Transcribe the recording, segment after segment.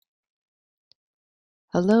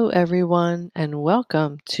Hello, everyone, and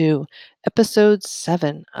welcome to episode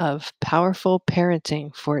 7 of Powerful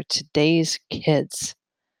Parenting for Today's Kids.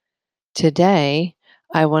 Today,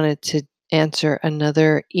 I wanted to answer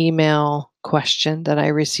another email question that I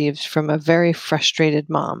received from a very frustrated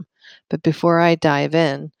mom. But before I dive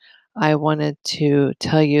in, I wanted to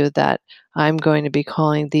tell you that I'm going to be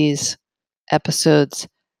calling these episodes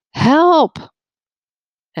Help!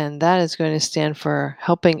 And that is going to stand for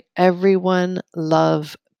helping everyone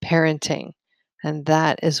love parenting. And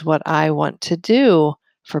that is what I want to do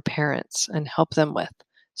for parents and help them with.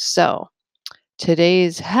 So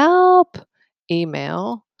today's help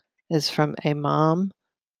email is from a mom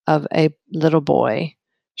of a little boy.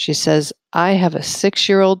 She says, I have a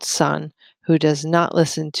 6-year-old son who does not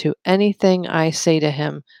listen to anything I say to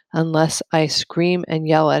him unless I scream and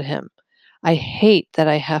yell at him. I hate that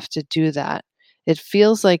I have to do that. It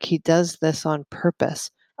feels like he does this on purpose.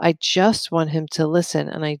 I just want him to listen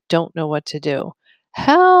and I don't know what to do.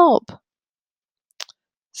 Help!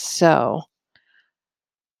 So,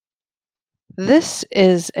 this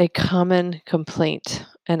is a common complaint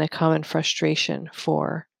and a common frustration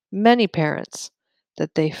for many parents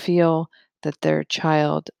that they feel that their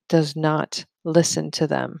child does not listen to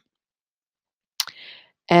them.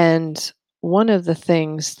 And one of the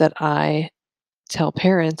things that I tell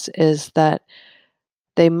parents is that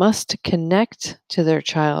they must connect to their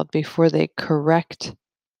child before they correct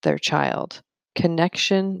their child.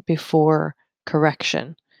 Connection before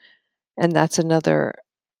correction. And that's another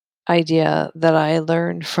idea that I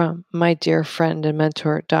learned from my dear friend and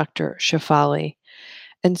mentor, Dr. Shafali.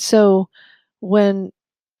 And so when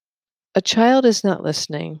a child is not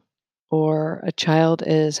listening, or a child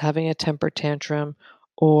is having a temper tantrum,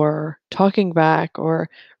 or talking back, or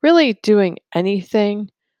really doing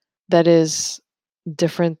anything that is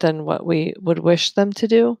different than what we would wish them to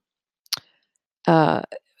do, uh,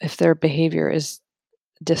 if their behavior is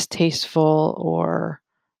distasteful or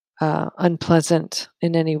unpleasant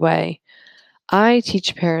in any way, I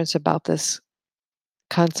teach parents about this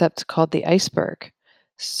concept called the iceberg.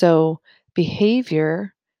 So,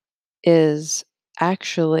 behavior is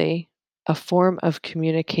actually a form of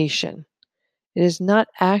communication. It is not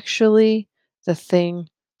actually the thing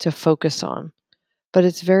to focus on, but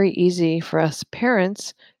it's very easy for us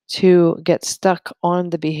parents to get stuck on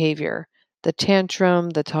the behavior, the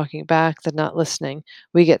tantrum, the talking back, the not listening.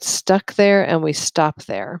 We get stuck there and we stop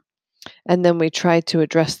there. And then we try to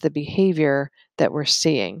address the behavior that we're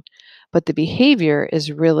seeing. But the behavior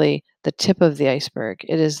is really the tip of the iceberg.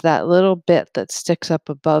 It is that little bit that sticks up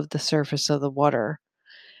above the surface of the water.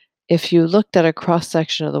 If you looked at a cross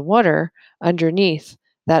section of the water underneath,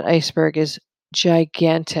 that iceberg is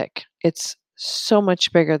gigantic. It's so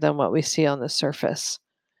much bigger than what we see on the surface.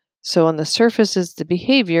 So, on the surface is the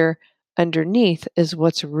behavior, underneath is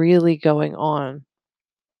what's really going on.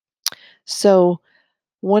 So,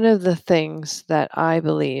 one of the things that I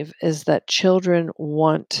believe is that children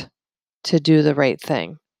want to do the right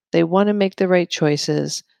thing. They want to make the right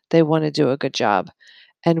choices. They want to do a good job.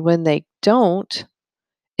 And when they don't,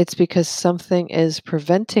 it's because something is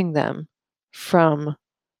preventing them from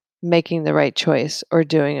making the right choice or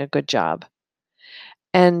doing a good job.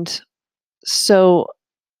 And so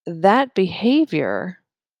that behavior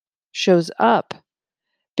shows up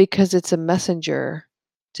because it's a messenger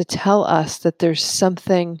to tell us that there's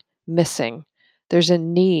something missing. There's a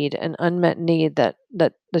need, an unmet need that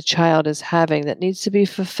the child is having that needs to be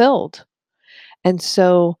fulfilled. And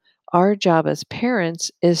so our job as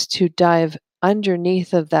parents is to dive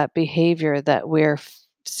underneath of that behavior that we're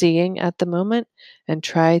seeing at the moment and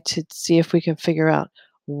try to see if we can figure out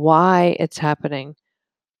why it's happening.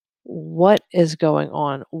 What is going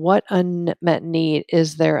on? What unmet need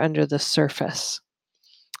is there under the surface?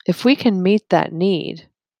 If we can meet that need,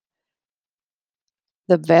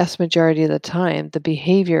 the vast majority of the time, the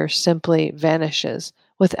behavior simply vanishes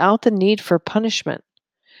without the need for punishment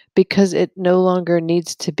because it no longer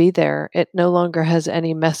needs to be there. It no longer has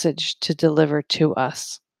any message to deliver to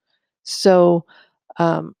us. So,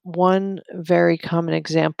 one very common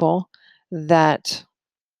example that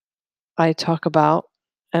I talk about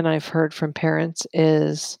and I've heard from parents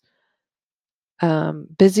is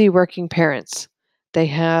busy working parents. They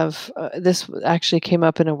have this actually came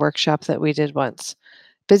up in a workshop that we did once.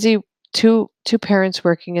 Busy two parents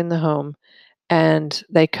working in the home, and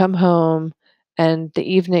they come home and the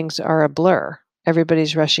evenings are a blur.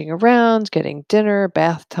 Everybody's rushing around, getting dinner,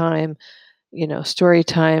 bath time, story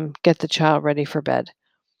time, get the child ready for bed.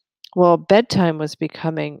 Well, bedtime was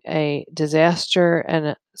becoming a disaster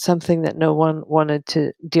and something that no one wanted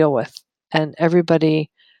to deal with. And everybody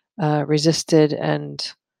resisted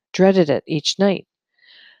and dreaded it each night.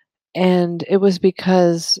 And it was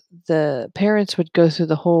because the parents would go through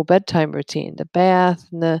the whole bedtime routine, the bath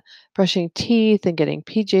and the brushing teeth and getting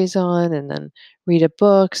PJs on, and then read a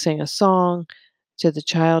book, sing a song to the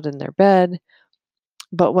child in their bed.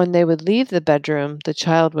 But when they would leave the bedroom, the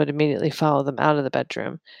child would immediately follow them out of the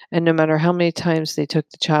bedroom. And no matter how many times they took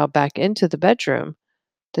the child back into the bedroom,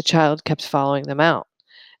 the child kept following them out.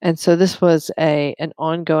 And so this was an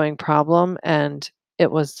ongoing problem, and it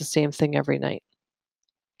was the same thing every night.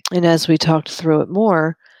 And as we talked through it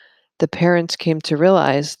more, the parents came to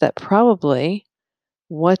realize that probably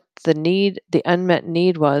what the unmet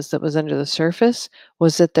need was that was under the surface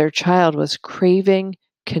was that their child was craving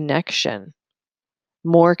connection,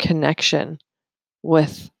 more connection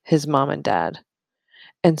with his mom and dad.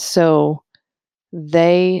 And so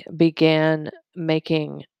they began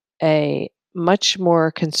making a much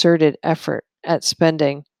more concerted effort at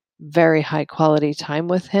spending very high quality time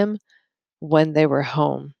with him when they were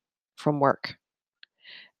home from work.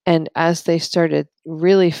 And as they started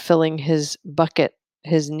really filling his bucket,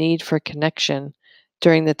 his need for connection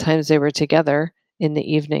during the times they were together in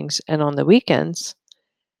the evenings and on the weekends,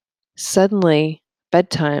 suddenly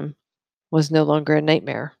bedtime was no longer a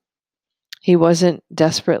nightmare. He wasn't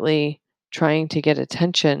desperately trying to get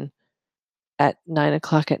attention at 9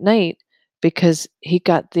 o'clock at night because he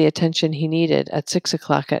got the attention he needed at 6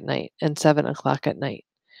 o'clock at night and 7 o'clock at night.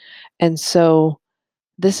 And so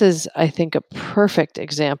this is, I think, a perfect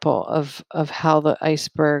example of how the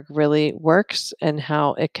iceberg really works and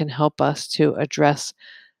how it can help us to address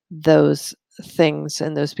those things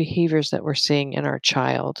and those behaviors that we're seeing in our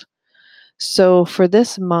child. So for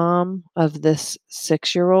this mom of this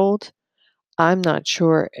 6-year-old, I'm not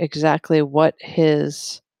sure exactly what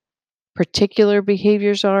his particular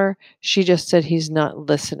behaviors are. She just said he's not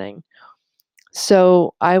listening.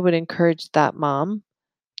 So I would encourage that mom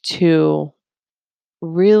to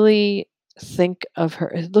really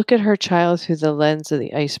look at her child through the lens of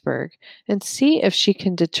the iceberg and see if she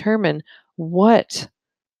can determine what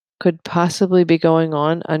could possibly be going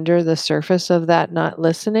on under the surface of that not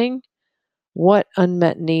listening. What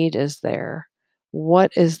unmet need is there?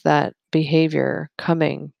 What is that behavior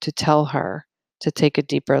coming to tell her to take a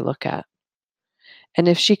deeper look at? And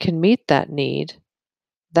if she can meet that need,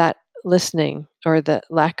 that listening or the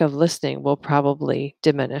lack of listening will probably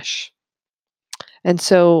diminish. And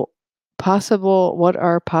so, what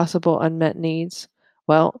are possible unmet needs?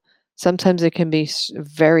 Well, sometimes it can be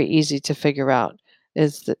very easy to figure out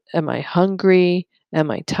am I hungry?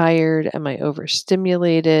 Am I tired? Am I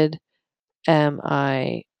overstimulated? Am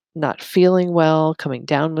I not feeling well, coming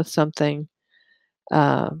down with something?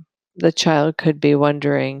 The child could be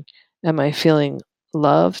wondering, am I feeling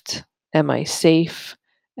loved? Am I safe?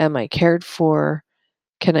 Am I cared for?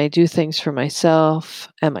 Can I do things for myself?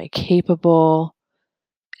 Am I capable?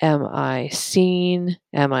 Am I seen?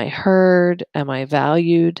 Am I heard? Am I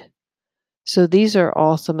valued? So these are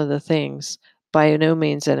all some of the things, by no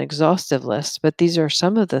means an exhaustive list, but these are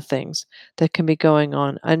some of the things that can be going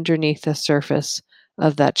on underneath the surface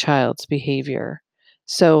of that child's behavior.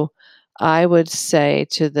 So I would say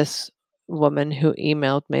to this woman who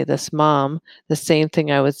emailed me, this mom, the same thing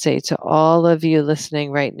I would say to all of you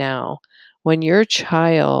listening right now. When your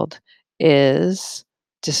child is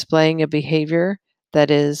displaying a behavior that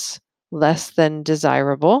is less than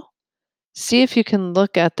desirable, see if you can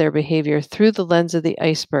look at their behavior through the lens of the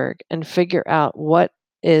iceberg and figure out what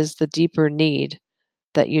is the deeper need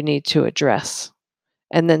that you need to address,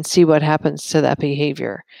 and then see what happens to that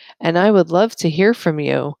behavior. And I would love to hear from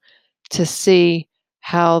you to see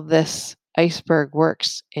how this iceberg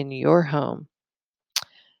works in your home.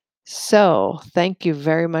 So, thank you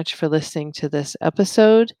very much for listening to this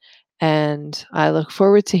episode, and I look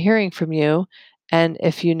forward to hearing from you. And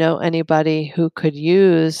if you know anybody who could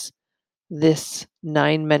use this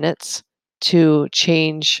 9 minutes to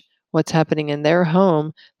change what's happening in their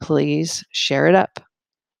home, please share it up.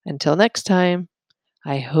 Until next time,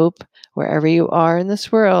 I hope wherever you are in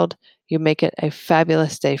this world, you make it a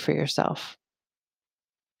fabulous day for yourself.